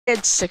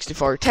It's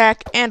 64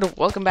 Tech, and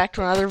welcome back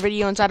to another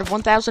video inside of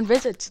 1000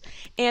 visits,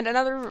 and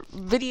another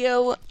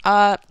video,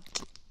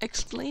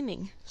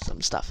 explaining some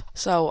stuff.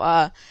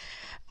 So,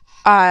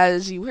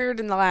 as you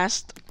heard in the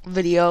last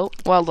video,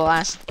 well, the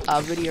last,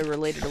 video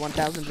related to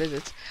 1000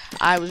 visits,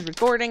 I was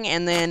recording,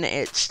 and then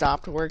it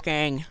stopped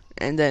working,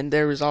 and then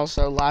there was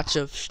also lots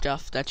of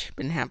stuff that's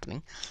been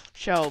happening.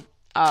 So,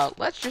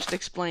 let's just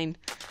explain.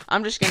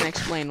 I'm just gonna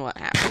explain what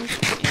happened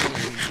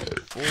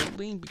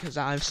fully, because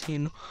I've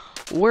seen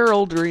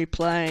World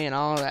Replay and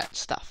all that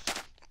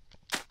stuff.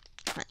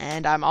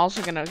 And I'm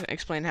also gonna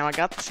explain how I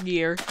got this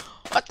gear,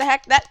 what the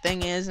heck that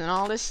thing is, and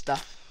all this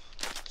stuff.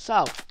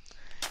 So,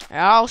 it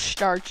all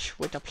starts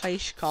with a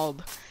place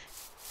called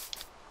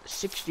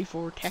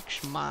 64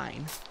 Tech's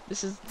Mine.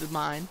 This is the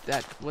mine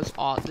that was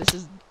all. This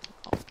is.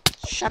 Oh,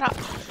 shut up!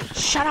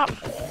 Shut up!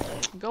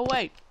 Go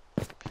away!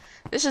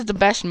 This is the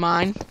best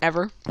mine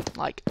ever.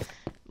 Like,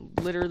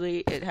 literally,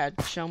 it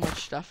had so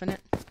much stuff in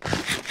it.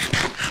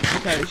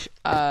 Because,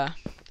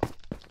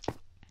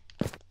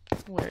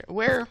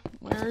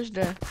 where's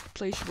the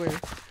place where,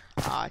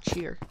 it's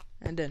here.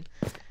 And then,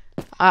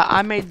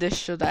 I made this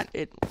so that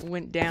it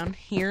went down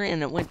here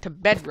and it went to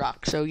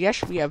bedrock. So,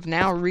 yes, we have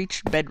now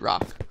reached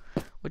bedrock,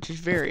 which is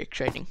very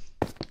exciting.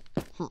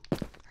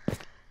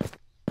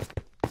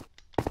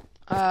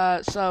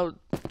 So,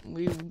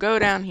 we go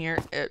down here.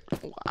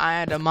 I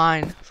had to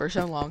mine for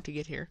so long to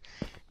get here.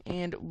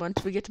 And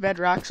once we get to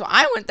bedrock, so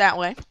I went that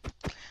way.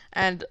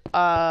 And,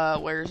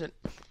 where is it?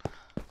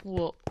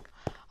 Well,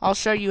 I'll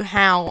show you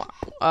how,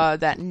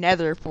 that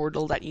nether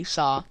portal that you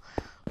saw,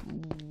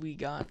 we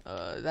got,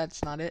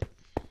 that's not it.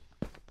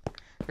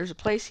 There's a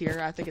place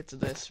here, I think it's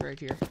this right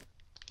here.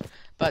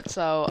 But,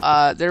 so,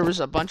 there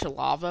was a bunch of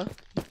lava,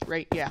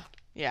 right,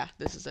 yeah,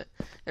 this is it.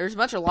 There's a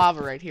bunch of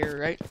lava right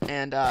here, right,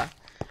 and,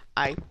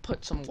 I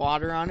put some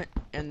water on it,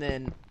 and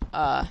then,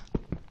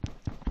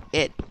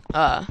 it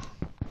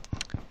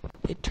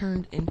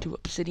turned into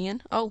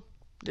obsidian. Oh,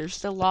 there's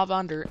still lava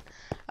under it.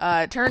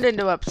 It turned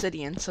into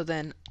obsidian, so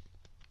then,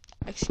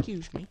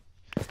 excuse me.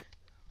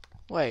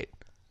 Wait,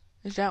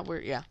 is that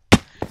where, yeah.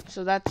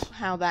 So that's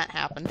how that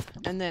happened.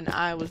 And then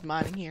I was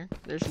mining here.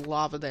 There's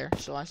lava there,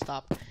 so I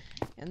stopped.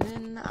 And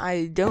then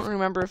I don't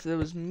remember if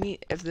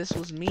this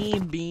was me,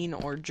 Bean,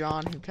 or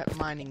John who kept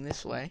mining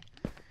this way.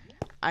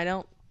 I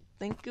don't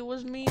think it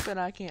was me, but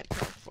I can't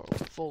tell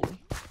fully.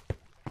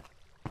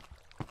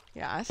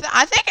 Yeah,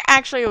 I think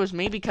actually it was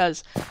me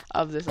because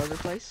of this other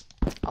place.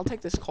 I'll take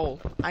this coal.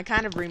 I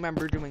kind of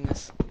remember doing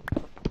this.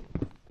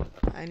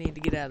 I need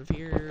to get out of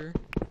here.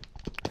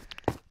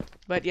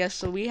 But yes,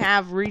 so we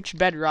have reached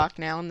bedrock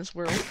now in this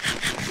world,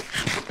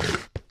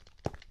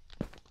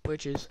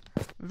 which is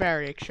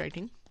very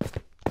exciting.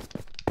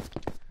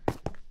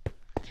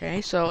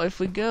 Okay, so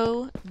if we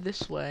go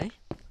this way,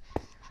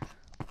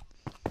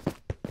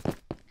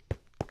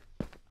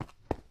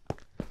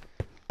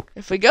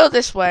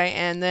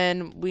 and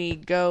then we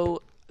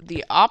go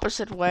the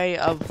opposite way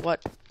of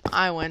what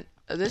I went,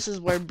 this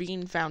is where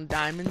Bean found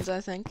diamonds,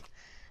 I think,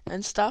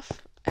 and stuff.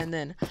 And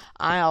then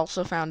I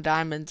also found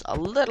diamonds a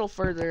little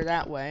further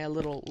that way, a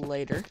little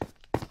later.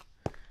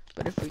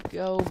 But if we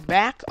go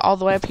back all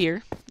the way up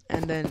here,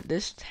 and then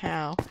this is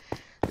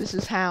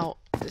how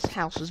this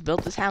house was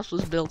built. This house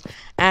was built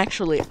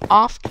actually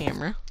off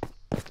camera.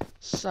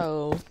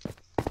 So,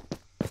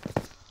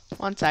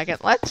 one second.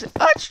 Let's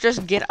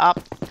just get up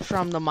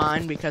from the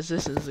mine because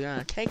this is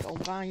gonna take a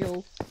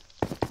while.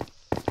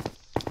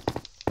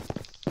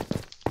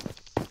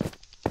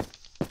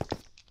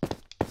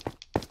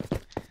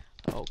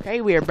 Okay,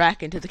 we are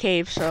back into the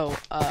cave, so,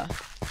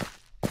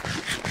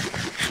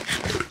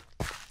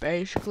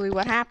 basically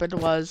what happened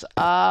was,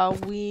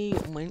 we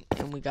went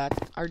and we got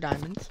our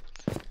diamonds,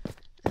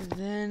 and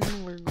then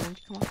we're going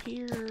to come up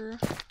here.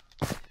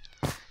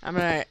 I'm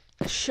gonna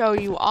show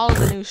you all of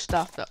the new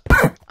stuff, though.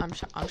 I'm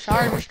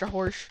sorry, Mr.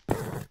 Horse.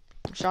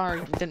 I'm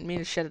sorry, didn't mean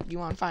to set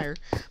you on fire.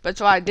 But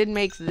so I did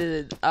make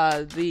these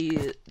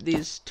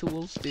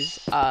tools, these,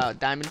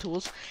 diamond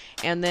tools,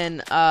 and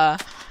then,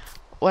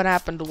 what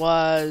happened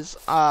was,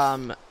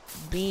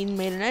 Bean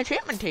made an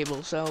enchantment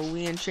table, so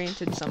we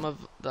enchanted some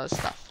of the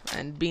stuff,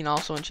 and Bean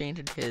also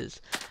enchanted his,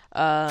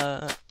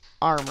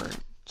 armor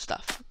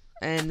stuff,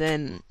 and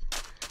then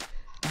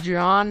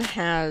John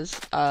has,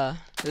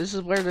 this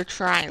is where the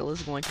trial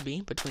is going to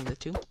be between the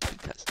two,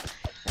 because,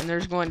 and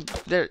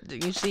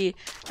you see,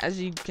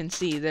 as you can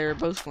see, they're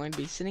both going to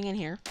be sitting in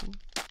here.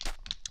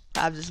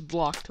 I have this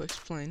block to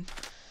explain.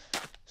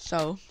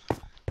 So,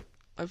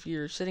 if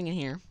you're sitting in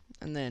here,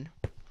 and then,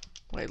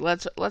 wait,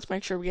 let's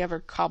make sure we have our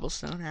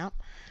cobblestone out.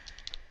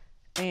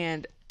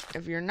 And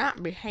if you're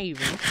not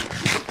behaving,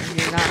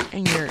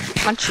 and you're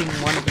punching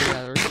one of the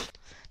others,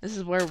 this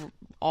is where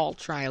all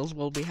trials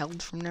will be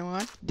held from now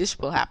on. This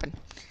will happen.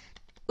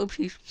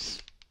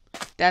 Oopsies.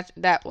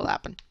 That will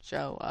happen.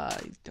 So,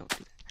 don't do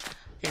that.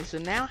 Okay, so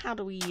now how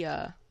do we,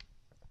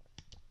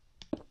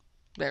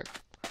 there.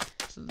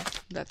 So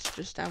that's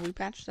just how we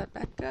patch that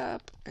back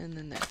up, and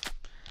then there.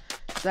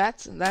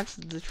 That's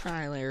the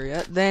trial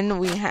area. Then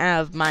we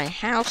have my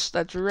house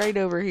that's right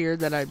over here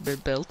that I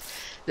built.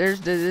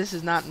 This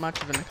is not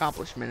much of an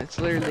accomplishment. It's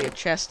literally a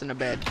chest and a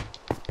bed.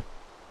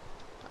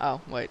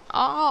 Oh, wait.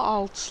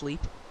 I'll sleep.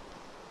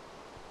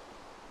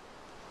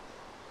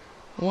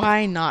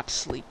 Why not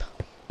sleep?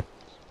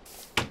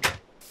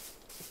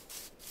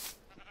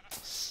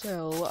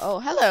 So, oh,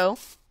 hello.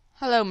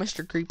 Hello,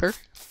 Mr. Creeper.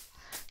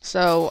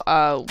 So,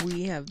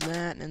 we have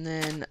that, and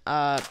then,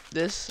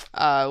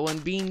 when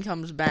Bean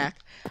comes back,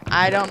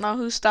 I don't know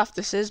whose stuff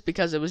this is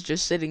because it was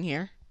just sitting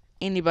here.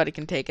 Anybody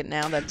can take it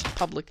now. That's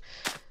public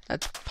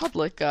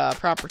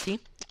property.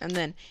 And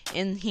then,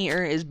 in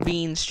here is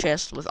Bean's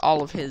chest with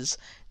all of his,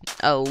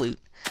 loot.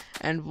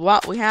 And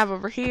what we have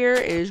over here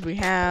is we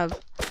have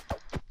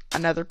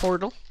another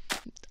portal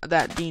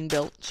that Bean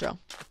built, so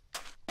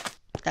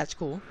that's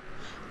cool.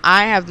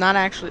 I have not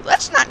actually,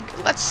 let's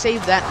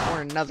save that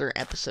for another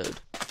episode.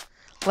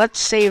 Let's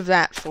save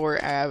that for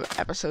an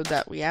episode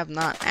that we have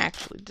not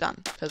actually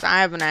done, because I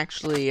haven't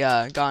actually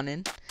gone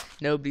in.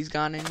 Nobody's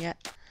gone in yet.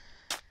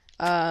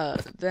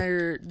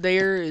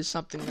 There is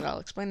something that I'll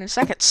explain in a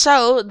second.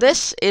 So,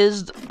 this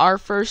is our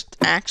first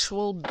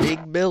actual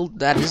big build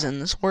that is in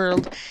this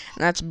world, and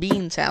that's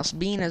Bean's house.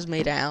 Bean has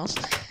made a house.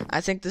 I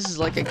think this is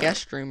like a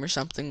guest room or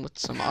something with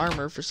some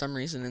armor for some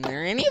reason in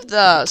there. Any of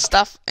the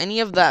stuff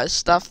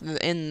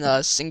in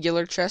the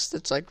singular chest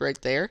that's like right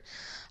there,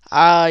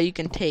 you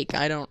can take.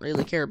 I don't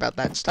really care about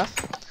that stuff.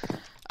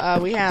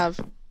 We have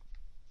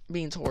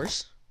Bean's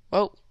horse.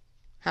 Whoa,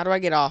 how do I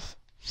get off?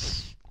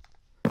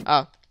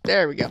 Oh,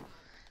 there we go.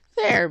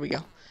 There we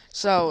go.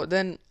 So,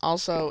 then,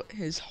 also,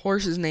 his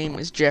horse's name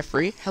is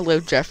Jeffrey. Hello,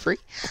 Jeffrey.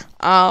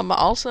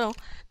 Also,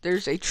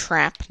 there's a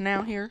trap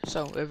now here.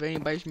 So, if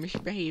anybody's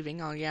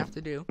misbehaving, all you have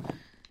to do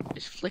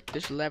is flick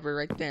this lever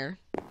right there.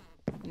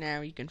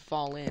 Now you can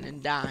fall in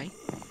and die.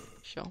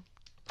 So,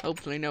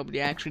 hopefully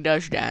nobody actually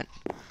does that.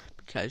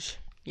 Because,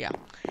 yeah.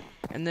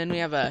 And then we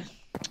have a,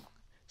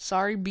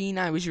 sorry, Bean,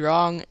 I was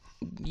wrong.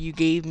 You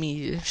gave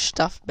me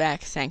stuff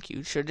back. Thank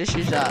you. So,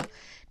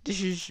 this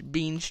is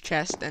Bean's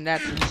chest, and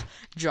that is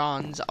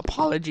John's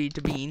apology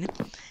to Bean.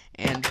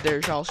 And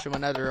there's also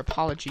another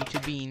apology to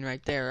Bean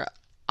right there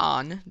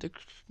on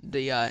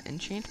the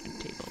enchantment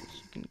table. So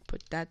you can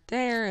put that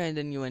there, and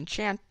then you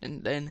enchant,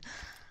 and then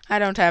I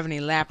don't have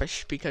any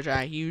lapis because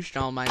I used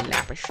all my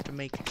lapis to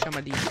make some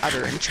of these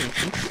other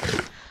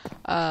enchantments.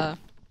 But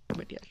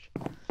yes.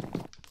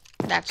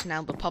 That's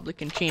now the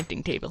public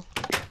enchanting table.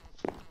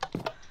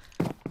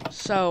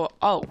 So,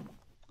 oh,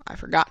 I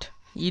forgot.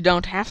 You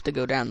don't have to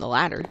go down the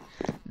ladder.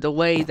 The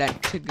way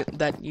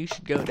that you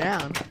should go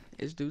down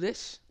is do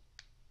this.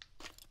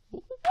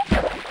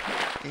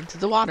 Into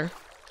the water.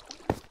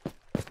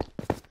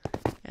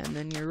 And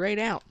then you're right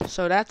out.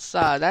 So that's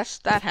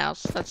that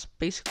house. That's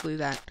basically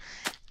that.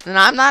 And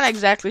I'm not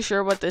exactly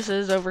sure what this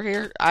is over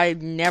here. I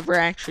never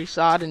actually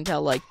saw it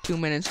until like 2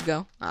 minutes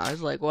ago. I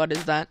was like, what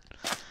is that?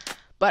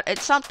 But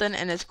it's something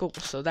and it's cool.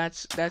 So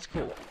that's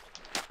cool.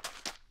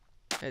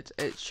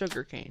 It's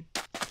sugarcane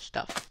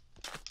stuff.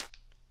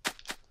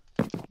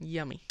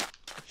 Yummy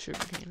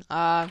sugarcane.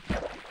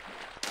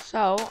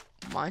 So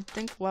I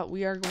think what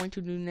we are going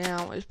to do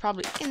now is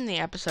probably in the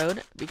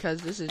episode,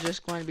 because this is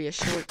just going to be a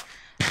short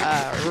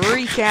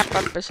recap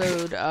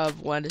episode of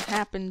what has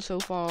happened so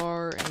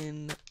far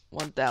in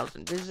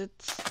 1,000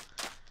 visits.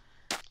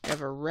 We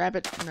have a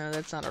rabbit. No,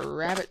 that's not a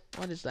rabbit.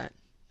 What is that?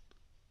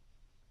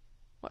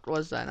 What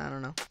was that? I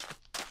don't know.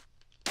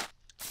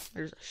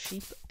 There's a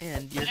sheep,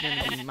 and you're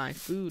gonna be my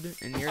food,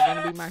 and you're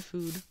gonna be my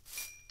food.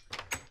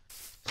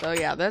 So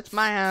yeah, that's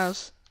my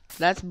house.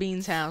 That's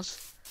Bean's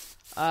house.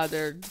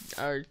 There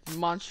are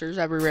monsters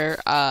everywhere.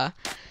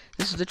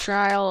 This is the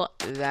trial.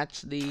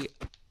 That's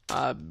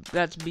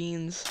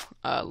Bean's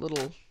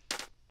little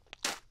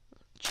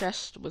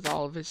chest with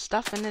all of his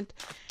stuff in it,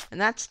 and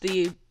that's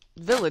the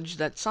village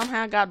that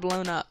somehow got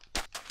blown up.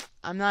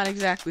 I'm not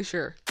exactly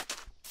sure.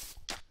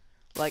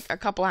 Like, a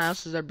couple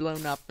houses are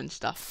blown up and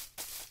stuff.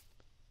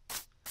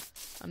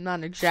 I'm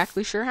not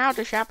exactly sure how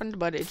this happened,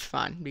 but it's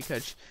fine,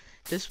 because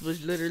this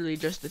was literally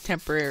just a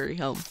temporary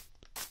home,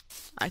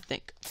 I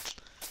think.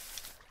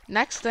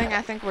 Next thing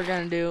I think we're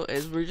going to do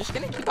is we're just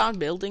going to keep on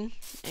building,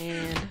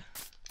 and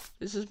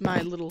this is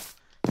my little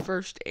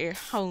first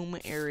home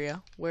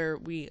area where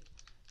we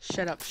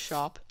set up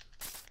shop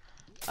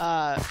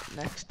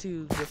next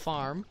to the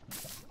farm.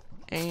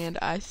 And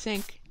I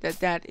think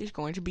that is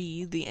going to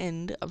be the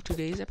end of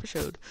today's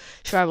episode.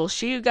 So I will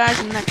see you guys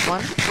in the next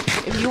one.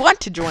 If you want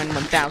to join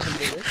 1,000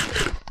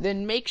 visits,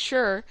 then make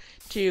sure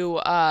to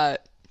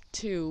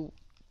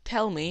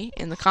tell me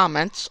in the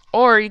comments,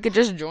 or you could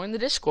just join the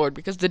Discord,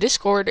 because the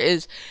Discord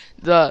is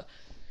the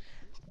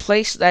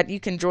place that you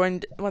can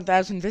join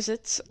 1,000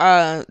 visits.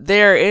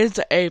 There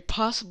is a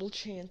possible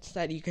chance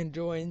that you can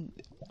join.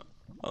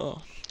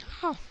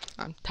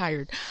 I'm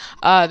tired.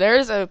 There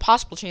is a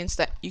possible chance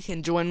that you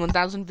can join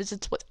 1,000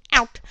 visits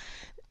without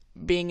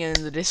being in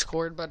the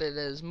Discord, but it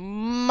is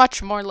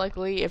much more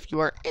likely if you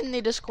are in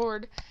the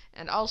Discord.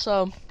 And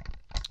also,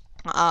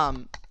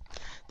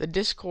 the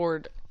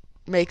Discord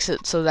makes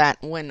it so that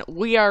when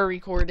we are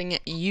recording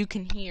it, you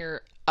can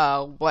hear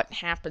what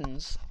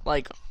happens,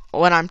 like,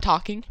 when I'm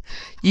talking,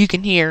 you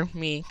can hear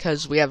me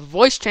because we have a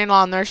voice channel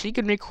on there, so you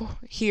can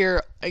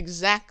hear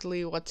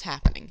exactly what's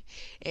happening.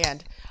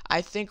 And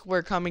I think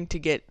we're coming to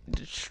get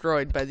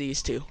destroyed by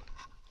these two.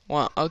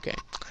 Well, okay.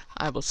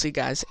 I will see you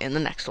guys in the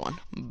next one.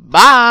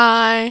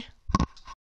 Bye!